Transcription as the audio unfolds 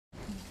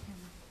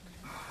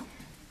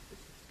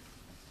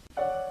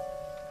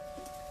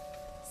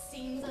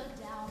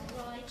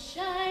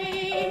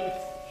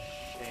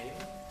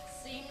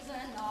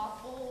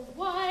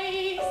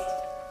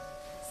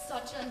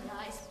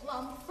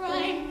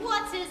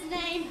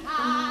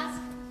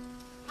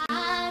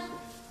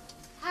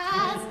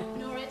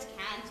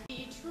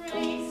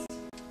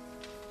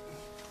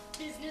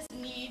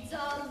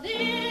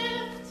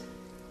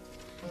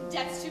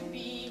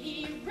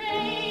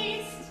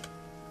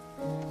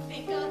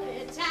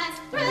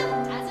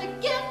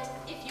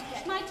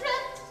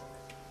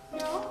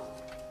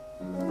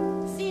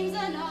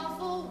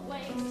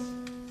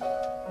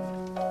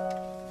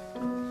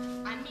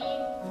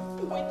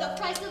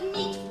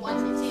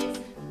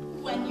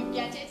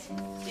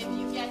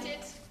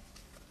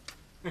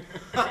Good,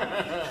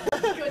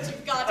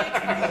 you've got it.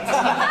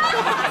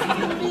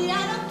 Me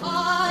and a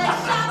pie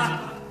shop.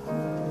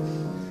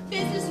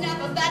 Business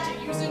never that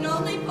you're using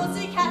only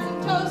pussycats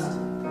and toast.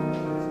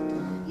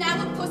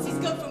 Now a pussy's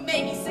good for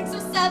maybe 6 or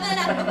 7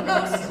 at the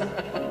most.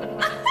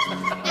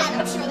 And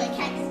I'm sure they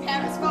can't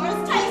compare as far as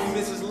taste.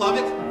 Mrs.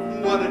 Lovett,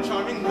 what a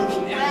charming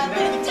notion. Well,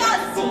 it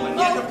does. And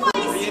yet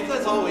appropriate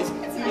as always.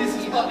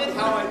 Mrs. Lovett,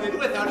 how I've been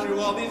without you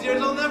all these years,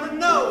 I'll never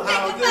know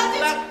how Think about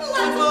it. Lots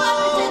of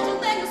other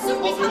gentlemen will soon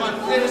be coming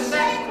for the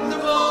shake. Think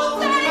of all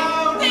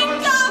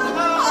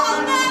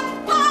that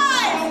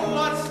pie.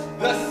 What's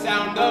the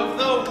sound of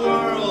the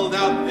world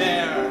out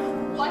there?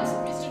 What,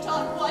 Mr.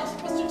 Todd, what?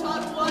 Mr.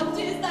 Todd, what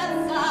is that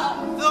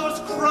sound? Those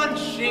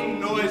crunching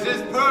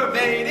noises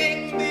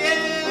pervading the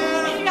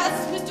air.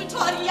 Yes, Mr.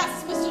 Todd,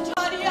 yes, Mr.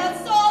 Todd,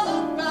 yes,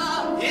 all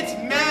around. It's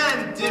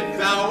man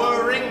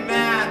devouring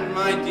man,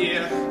 my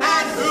dear.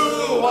 And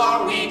who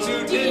are we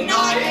to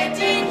deny it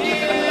in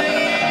here?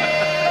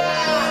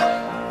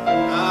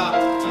 Ah,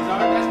 these are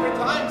desperate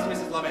times,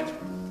 Mrs. Lovett.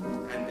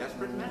 And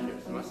desperate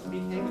measures must be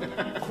taken.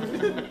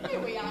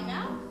 Here we are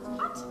now,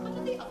 hot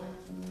under the oven.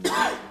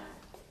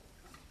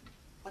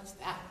 What's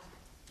that?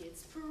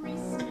 It's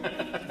priest.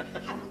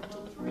 Have a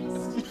little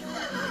priest.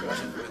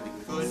 Really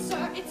good.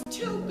 Sir, it's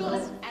too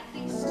good, at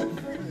least.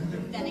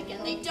 Then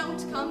again, they don't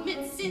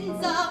commit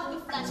sins of the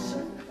flesh.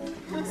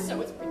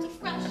 So it's pretty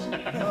fresh.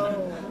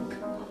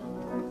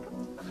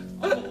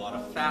 A lot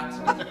of fat.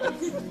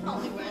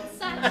 Only where it's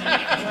set.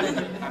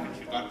 Haven't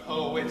you got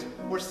poet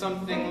or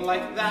something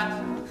like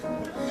that?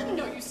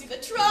 No, you see, the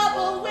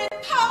trouble with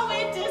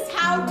poet is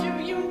how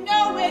do you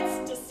know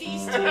it's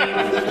deceased?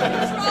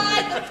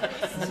 Try the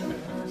priest.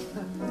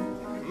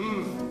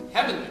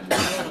 Heavenly.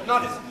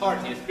 Not as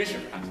hearty as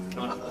bishop, perhaps.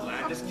 Not as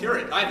bland as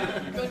curate, either.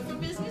 Good for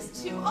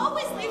business, too.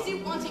 Always leaves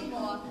you wanting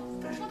more.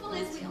 The trouble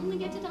is, we only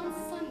get it on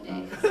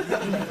Sundays.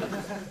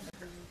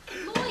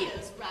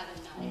 Lawyer's rather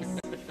nice.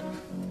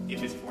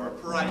 It is for a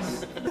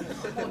price.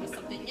 Or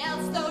something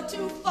else, though,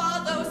 to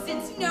follow,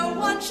 since no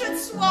one should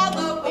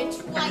swallow it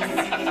twice.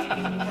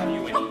 Have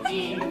you any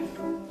dean?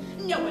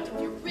 No, but if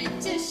you're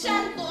British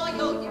and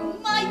loyal, you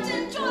might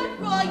enjoy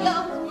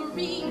Royal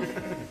Marine.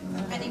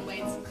 Anyway,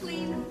 it's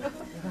clean.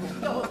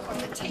 Though, of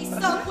course, it tastes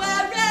of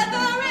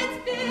wherever it's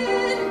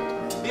been.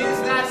 Is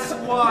that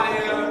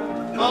squire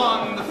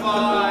on the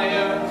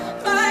fire?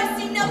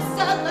 Mercy, no,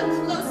 sir, look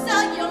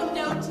closer, you'll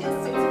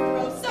notice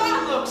it's grosser.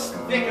 Looks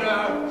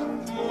thicker,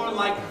 more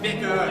like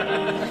vicar.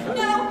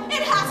 No,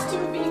 it has to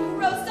be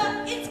grosser,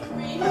 it's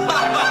green.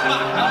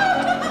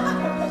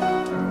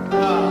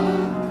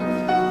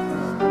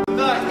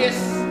 The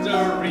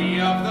history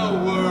of the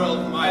world,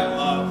 my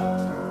love,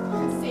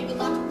 Save a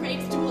lot of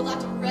praise to a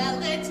lot of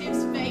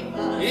relatives'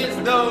 favors. is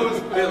those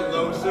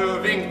below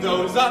serving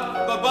those up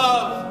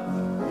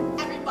above.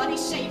 Everybody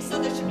shaves, so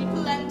there should be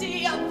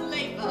plenty of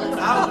flavors.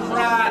 How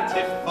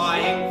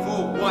gratifying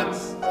for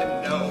once to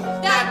know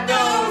That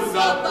those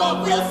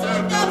above will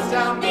serve those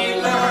down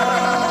below.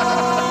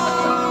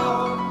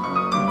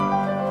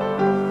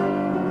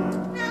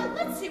 Now,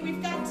 let's see,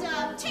 we've got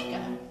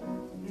Tinker,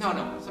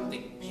 No,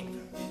 something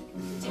pinker.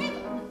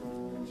 Taylor,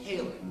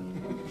 Taylor.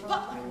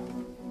 Butler,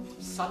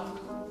 Sutton.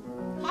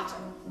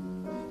 Potter,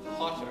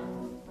 Potter.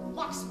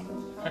 Locksmith.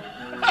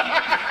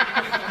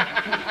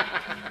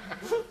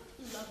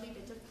 Lovely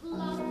bit of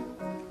pluck.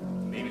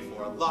 Maybe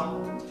for a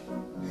lark.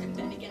 And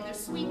then again, they're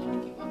sweet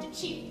if you want to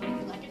cheat,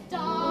 act like a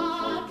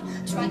dog.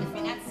 Trying to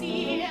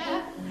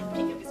financier,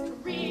 pick up his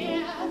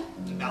career.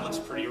 That looks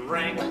pretty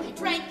rank. Well, he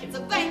drank, it's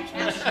a bank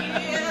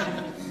cashier.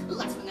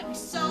 Last one that we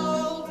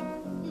sold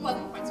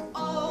wasn't quite so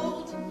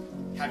old.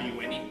 Have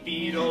you any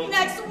beetle?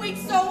 Next week,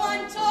 so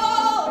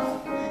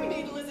untold.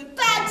 Needle isn't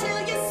bad till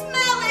you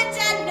smell it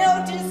and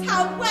notice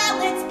how well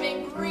it's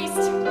been greased.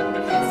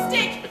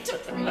 Stick to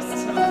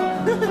priest.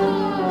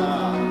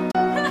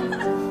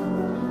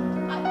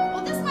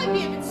 Well, this might be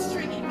a bit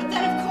stringy, but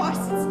then of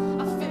course it's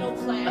a fiddle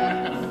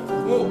player.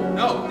 Oh,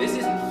 no, this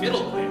isn't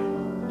fiddle player.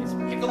 It's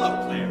piccolo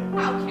player.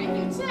 How can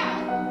you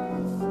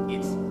tell?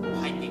 It's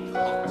piping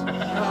hot.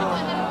 Oh,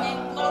 and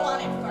blow on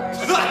it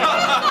first.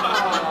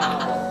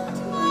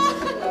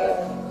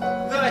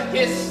 The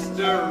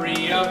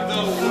history of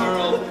the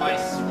world, my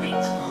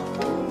sweet,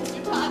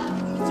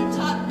 Mr.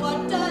 Todd, what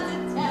does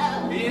it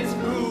tell? is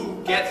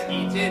who gets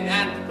eaten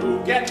and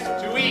who gets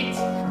to eat.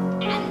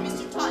 And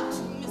Mr.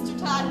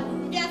 Todd,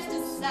 who gets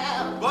to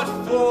sell? But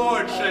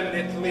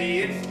fortunately,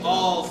 it's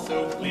all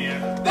so clear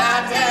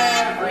that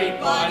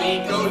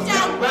everybody goes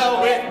down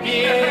well with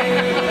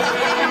beer.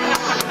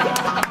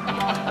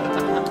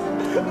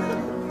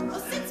 Well,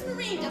 since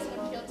Marine doesn't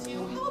appeal to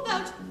you, how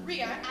about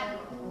Rear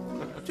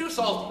Admiral? Too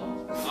salty.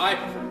 I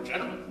prefer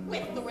gentlemen.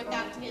 With or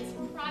without his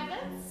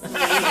privates?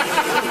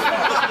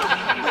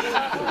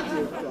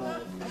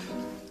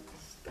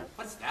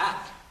 What's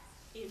that?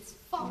 It's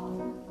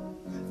fall.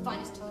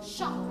 Finest in the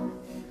shop.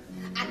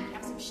 And we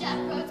have some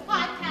shepherds,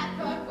 high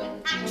peppered with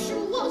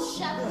actual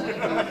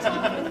shepherd on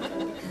top.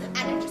 And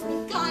I've just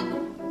begun.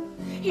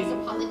 He's a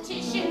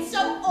politician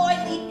so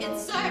oily,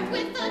 it's served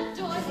with a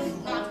doily,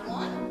 not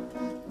one.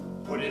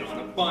 Put it on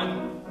a bun.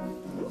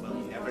 Well,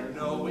 you never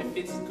know if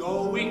it's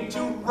going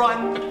to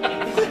run.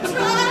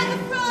 Try the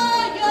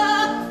fryer,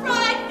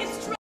 fry is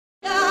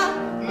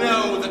tryer.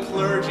 No, the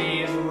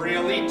clergy is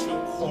really too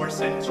coarse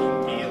and too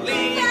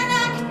mealy.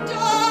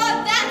 Phylactor,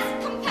 that's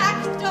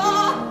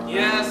compactor.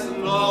 Yes,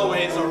 and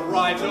always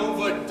arrives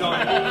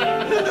overdone.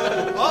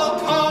 I'll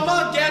come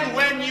again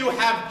when you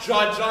have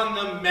judge on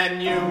the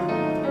menu.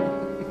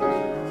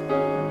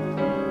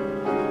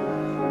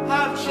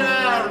 Have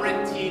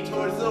charity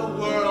towards the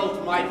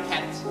world, my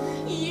pet.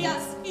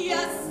 Yes,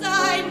 yes,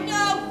 I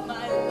know,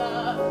 my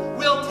love.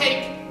 We'll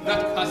take the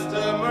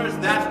customers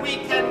that we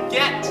can